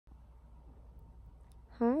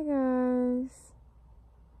Hi guys.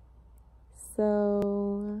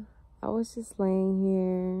 So I was just laying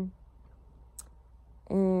here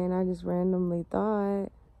and I just randomly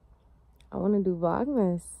thought I want to do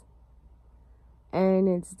Vlogmas. And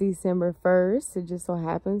it's December 1st. It just so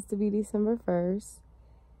happens to be December 1st.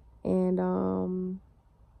 And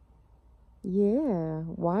yeah,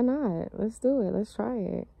 why not? Let's do it. Let's try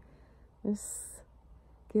it. Let's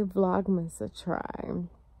give Vlogmas a try.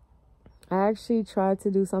 I actually tried to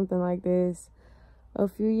do something like this a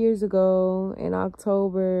few years ago in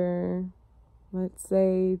October, let's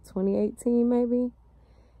say 2018 maybe.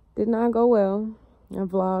 Did not go well. I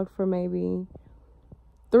vlogged for maybe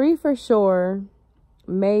 3 for sure,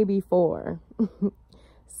 maybe 4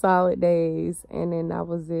 solid days, and then that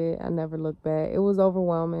was it. I never looked back. It was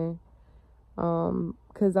overwhelming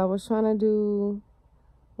because I was trying to do,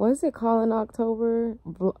 what is it called in October?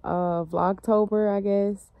 Vlogtober, I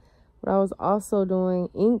guess. But I was also doing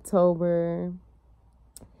Inktober.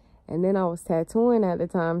 And then I was tattooing at the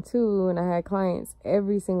time too. And I had clients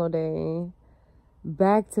every single day,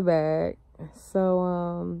 back to back.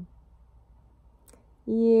 So,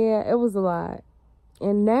 yeah, it was a lot.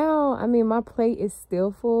 And now, I mean, my plate is still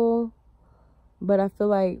full. But I feel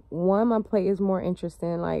like, one, my plate is more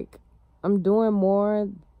interesting. Like, I'm doing more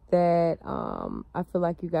that I feel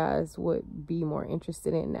like you guys would be more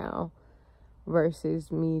interested in now,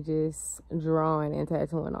 versus me just drawing and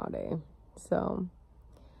tattooing all day. So,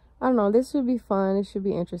 I don't know. This should be fun. It should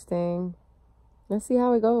be interesting. Let's see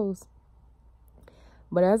how it goes.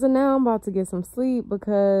 But as of now, I'm about to get some sleep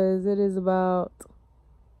because it is about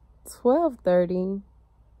 12:30.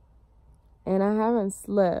 And I haven't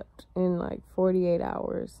slept in like 48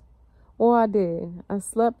 hours. Well, I did. I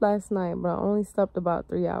slept last night, but I only slept about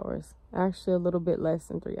 3 hours. Actually, a little bit less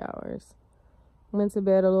than 3 hours. Went to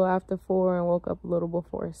bed a little after 4 and woke up a little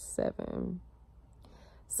before 7.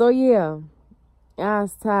 So, yeah. I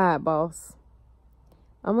was tired, boss.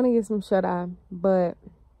 I'm going to get some shut-eye. But,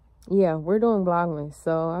 yeah, we're doing Vlogmas.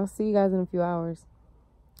 So, I'll see you guys in a few hours.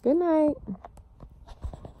 Good night.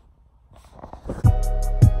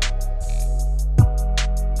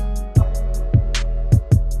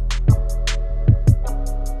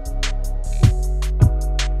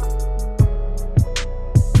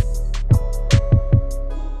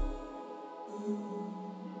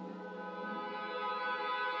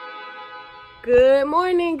 Good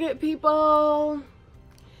morning, good people.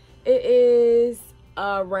 It is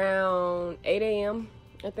around 8 a.m.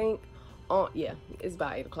 I think. Yeah, it's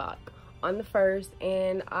about 8 o'clock on the 1st,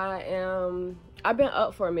 and I've been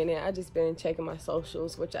up for a minute. I just been checking my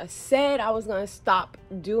socials, which I said I was gonna stop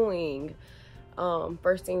doing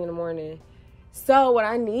first thing in the morning. So what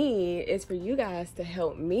I need is for you guys to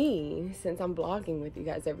help me, since I'm vlogging with you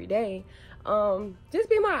guys every day. Just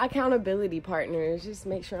be my accountability partners. Just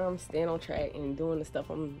make sure I'm staying on track and doing the stuff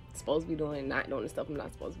I'm supposed to be doing, not doing the stuff I'm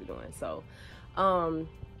not supposed to be doing. So,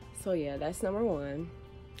 so yeah, that's number one.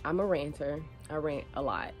 I'm a ranter. I rant a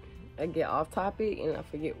lot. I get off topic and I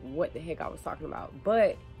forget what the heck I was talking about.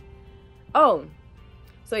 But,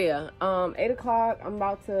 so yeah, 8 o'clock, I'm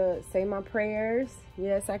about to say my prayers.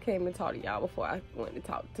 Yes, I came to talk to y'all before I went to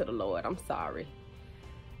talk to the Lord. I'm sorry.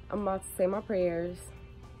 I'm about to say my prayers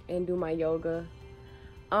and do my yoga.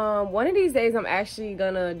 One of these days I'm actually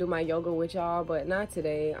gonna do my yoga with y'all, but not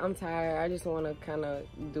today. I'm tired. I just want to kind of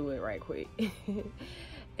do it right quick.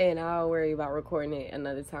 And I'll worry about recording it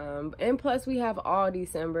another time. And plus, we have all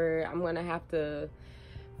December. I'm gonna have to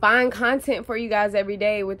find content for you guys every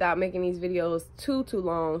day without making these videos too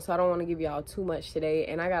long. So I don't want to give y'all too much today,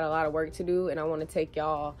 and I got a lot of work to do, and I want to take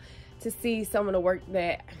y'all to see some of the work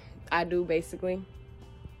that I do, basically.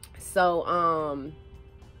 So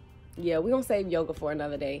yeah, we're gonna save yoga for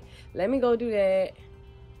another day. Let me go do that,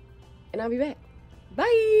 and I'll be back.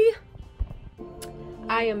 Bye.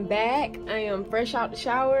 I am back. I am fresh out the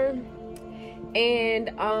shower, and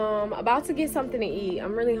about to get something to eat.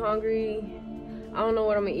 I'm really hungry. I don't know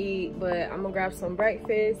what I'm gonna eat, but I'm gonna grab some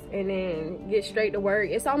breakfast and then get straight to work.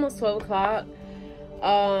 It's almost 12 o'clock.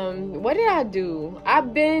 What did I do?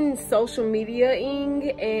 I've been social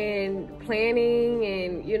media-ing and planning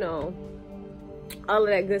and, you know, all of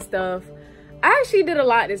that good stuff. I actually did a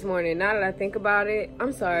lot this morning, now that I think about it.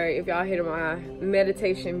 I'm sorry if y'all hear my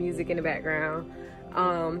meditation music in the background.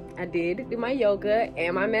 I did do my yoga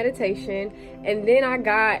and my meditation, and then I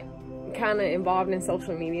got kind of involved in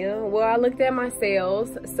social media. Well, I looked at my sales.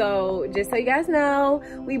 So just so you guys know,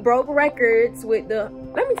 we broke records with the,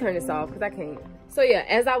 let me turn this off because I can't. So yeah,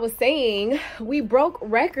 as I was saying, we broke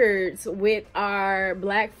records with our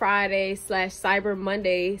Black Friday / Cyber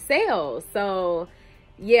Monday sales. So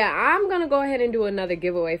yeah, I'm gonna go ahead and do another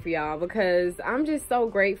giveaway for y'all because I'm just so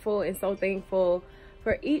grateful and so thankful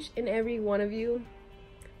for each and every one of you,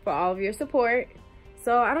 for all of your support.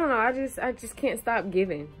 So I don't know, I just can't stop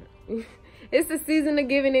giving. It's the season of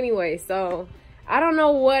giving anyway, so I don't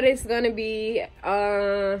know what it's gonna be.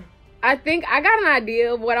 I think I got an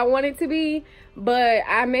idea of what I want it to be, but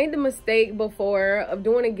I made the mistake before of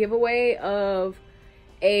doing a giveaway of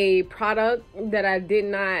a product that I did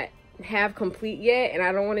not have complete yet, and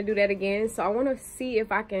I don't want to do that again. So I want to see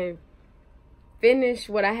if I can finish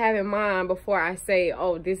what I have in mind before I say,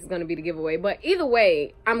 oh, this is going to be the giveaway. But either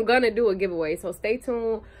way, I'm going to do a giveaway, so stay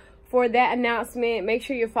tuned for that announcement. Make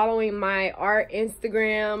sure you're following my art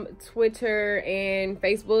Instagram, Twitter, and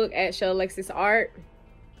Facebook at Shell Alexis Art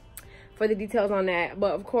for the details on that.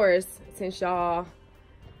 But of course, since y'all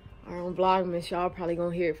are on Vlogmas, y'all probably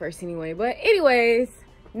gonna hear it first anyway. But anyways,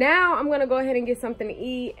 now I'm gonna go ahead and get something to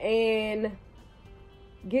eat and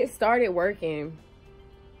get started working.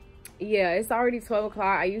 Yeah, it's already 12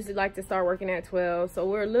 o'clock. I usually like to start working at 12, so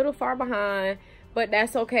we're a little far behind, but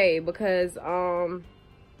that's okay because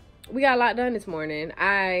we got a lot done this morning.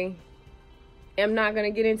 I am not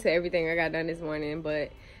gonna get into everything I got done this morning,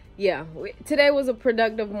 but yeah, today was a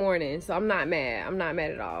productive morning, so I'm not mad. I'm not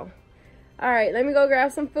mad at all. All right, let me go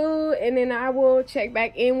grab some food, and then I will check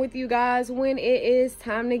back in with you guys when it is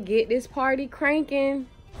time to get this party cranking.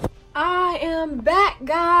 I am back,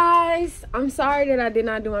 guys. I'm sorry that I did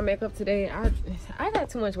not do my makeup today. I got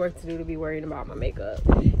too much work to do to be worried about my makeup.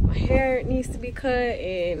 My hair needs to be cut,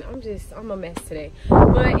 and I'm a mess today.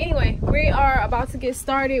 But anyway, we are about to get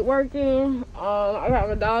started working. I got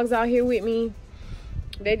my dogs out here with me.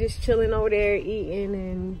 They just chilling over there, eating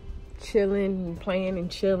and chilling and playing and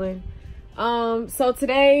chilling. So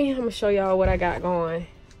today I'm gonna show y'all what I got going.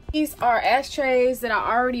 These are ashtrays that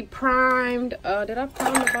I already primed. Did I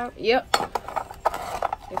prime the bottom? Yep.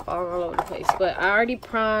 They're falling all over the place, but I already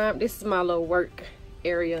primed. This is my little work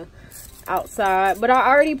area outside, but I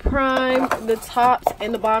already primed the tops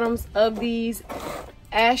and the bottoms of these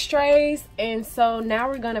ashtrays, and so now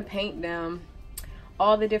we're gonna paint them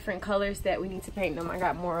all the different colors that we need to paint them. I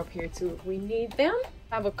got more up here too if we need them.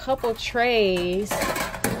 I have a couple trays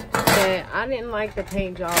that I didn't like the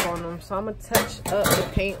paint job on them, so I'm gonna touch up the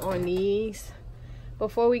paint on these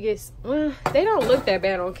before we get, well, they don't look that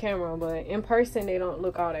bad on camera, but in person they don't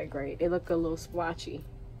look all that great. They look a little splotchy.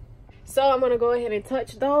 So I'm gonna go ahead and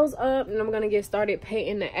touch those up, and I'm gonna get started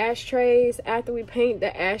painting the ashtrays. After we paint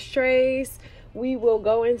the ashtrays, we will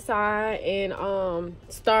go inside and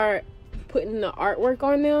start putting the artwork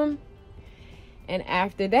on them, and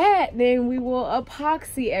after that then we will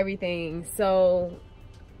epoxy everything. So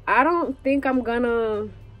I don't think I'm gonna,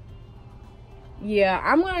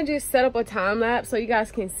 I'm gonna just set up a time lapse so you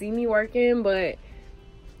guys can see me working, but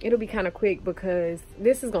it'll be kind of quick because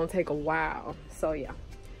this is gonna take a while. So yeah,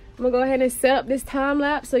 I'm gonna go ahead and set up this time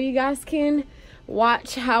lapse so you guys can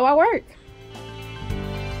watch how I work.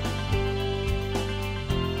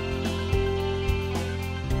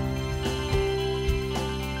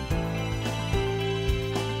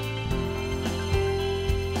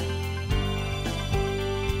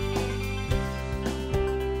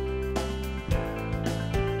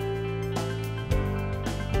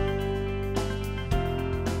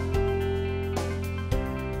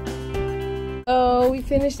 So we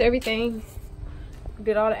finished everything.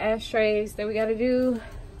 Did all the ashtrays that we got to do.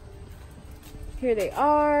 Here they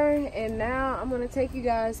are. And now I'm going to take you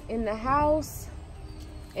guys in the house,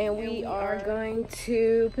 and we are going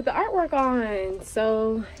to put the artwork on.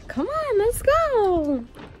 So come on, let's go.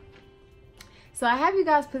 So I have you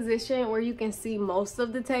guys positioned where you can see most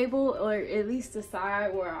of the table, or at least the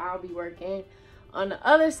side where I'll be working. On the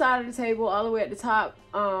other side of the table, all the way at the top,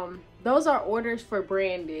 those are orders for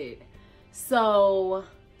branded. So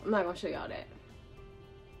I'm not gonna show y'all that.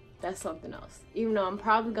 That's something else. Even though I'm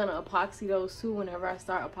probably gonna epoxy those too whenever I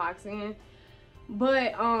start epoxying.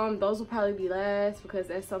 But those will probably be last because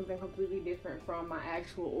that's something completely different from my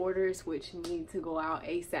actual orders, which need to go out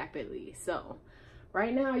ASAPidly. So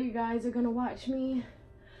right now you guys are gonna watch me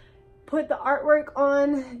put the artwork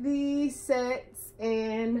on these sets.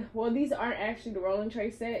 And well, these aren't actually the rolling tray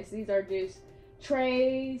sets. These are just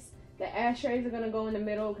trays. The ashtrays are gonna go in the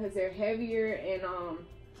middle because they're heavier, and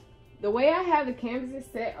the way I have the canvases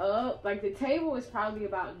set up, like the table is probably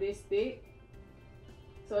about this thick.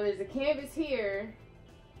 So there's a canvas here,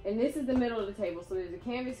 and this is the middle of the table. So there's a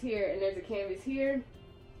canvas here, and there's a canvas here.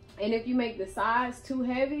 And if you make the sides too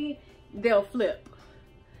heavy, they'll flip.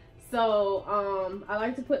 So I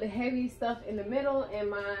like to put the heavy stuff in the middle, and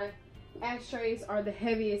my ashtrays are the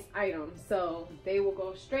heaviest items. So they will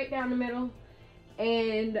go straight down the middle.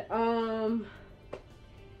 And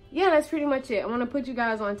yeah, that's pretty much it. I want to put you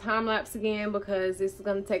guys on time lapse again because this is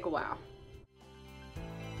going to take a while.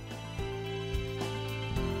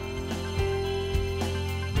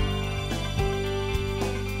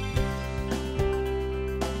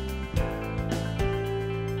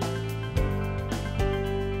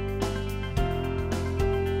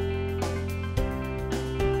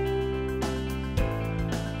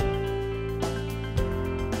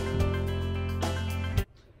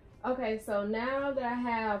 Okay, so now that I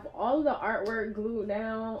have all of the artwork glued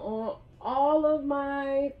down on all of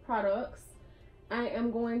my products, I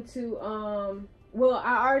am going to, well,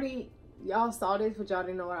 y'all saw this, but y'all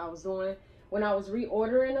didn't know what I was doing. When I was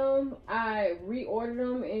reordering them, I reordered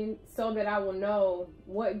them and so that I will know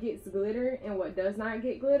what gets glitter and what does not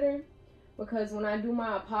get glitter. Because when I do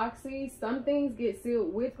my epoxy, some things get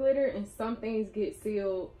sealed with glitter and some things get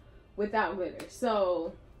sealed without glitter.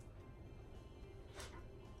 So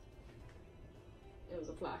it was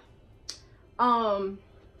a fly.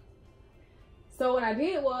 So what I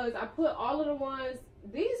did was I put all of the ones,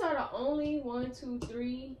 these are the only 1, 2,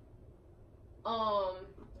 3. I'm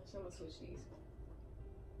gonna switch these.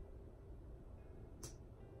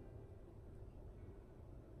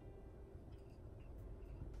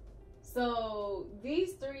 So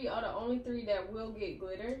these 3 are the only 3 that will get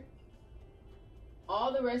glitter.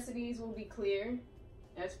 All the rest of these will be clear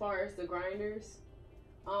as far as the grinders.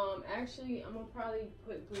 Actually, I'm gonna probably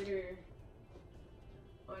put glitter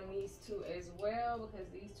on these 2 as well because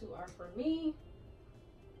these 2 are for me.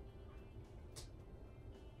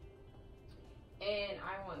 And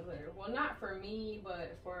I want glitter. Well, not for me,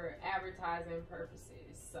 but for advertising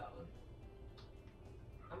purposes. So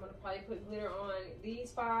I'm gonna probably put glitter on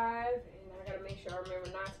these 5, and I gotta make sure I remember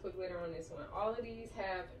not to put glitter on this one. All of these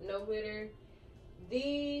have no glitter.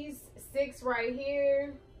 These 6 right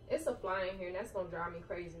here, it's a fly in here, and that's gonna drive me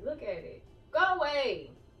crazy. Look at it. Go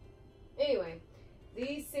away. Anyway,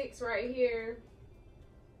 these 6 right here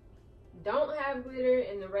don't have glitter,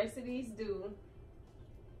 and the rest of these do.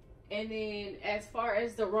 And then as far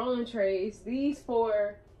as the rolling trays, these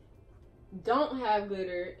 4 don't have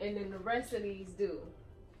glitter, and then the rest of these do.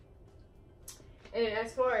 And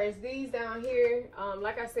as far as these down here,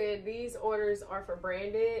 like I said, these orders are for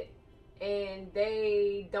branded and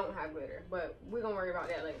they don't have glitter, but we're gonna worry about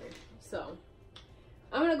that later. So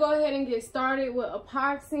I'm gonna go ahead and get started with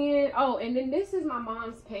epoxying. Oh, and then this is my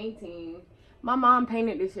mom's painting. My mom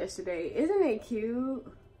painted this yesterday. Isn't it cute?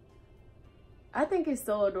 I think it's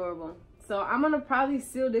so adorable. So I'm gonna probably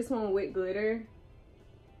seal this one with glitter.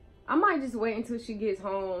 I might just wait until she gets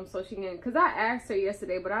home so she can, because I asked her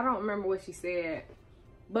yesterday, but I don't remember what she said.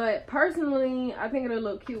 But personally, I think it'll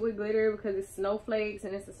look cute with glitter because it's snowflakes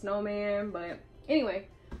and it's a snowman. But anyway,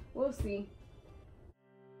 we'll see.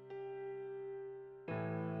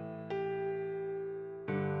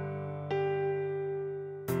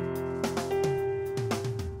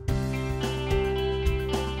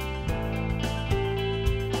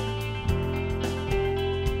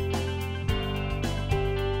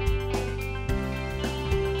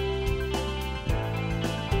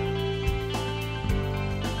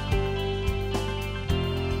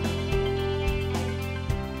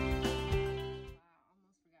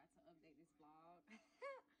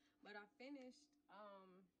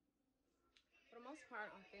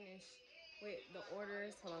 I'm finished with the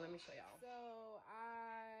orders. Hold on, let me show y'all. So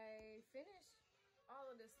I finished all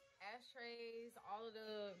of this ashtrays, all of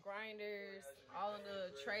the grinders, all of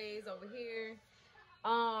the trays over here.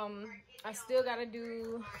 I still gotta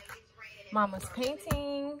do mama's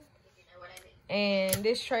painting and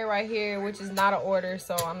this tray right here, which is not an order,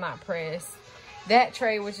 so I'm not pressed. That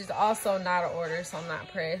tray, which is also not an order, so I'm not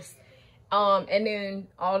pressed. And then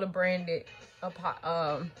all the branded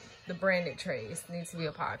trays need to be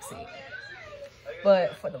epoxy.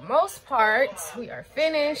 But for the most part, we are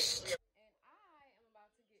finished. And I am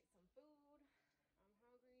about to get some food.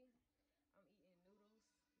 I'm hungry. I'm eating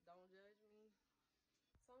noodles. Don't judge me.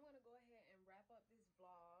 So I'm gonna go ahead and wrap up this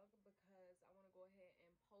vlog because I want to go ahead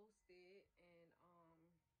and post it and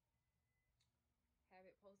have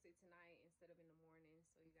it posted tonight instead of in the morning,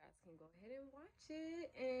 so you guys can go ahead and watch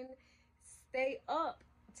it and stay up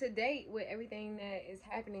to date with everything that is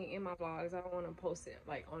happening in my vlogs. I don't want to post it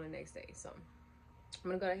like on the next day, so I'm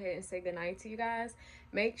gonna go ahead and say goodnight to you guys.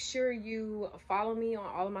 Make sure you follow me on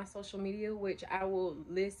all of my social media, which I will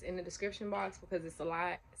list in the description box because it's a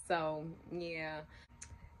lot. So yeah,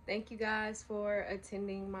 thank you guys for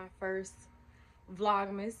attending my first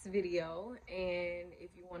Vlogmas video, and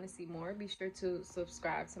if you want to see more, be sure to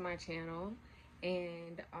subscribe to my channel.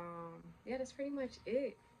 And yeah, that's pretty much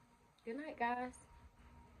it. Good night, guys.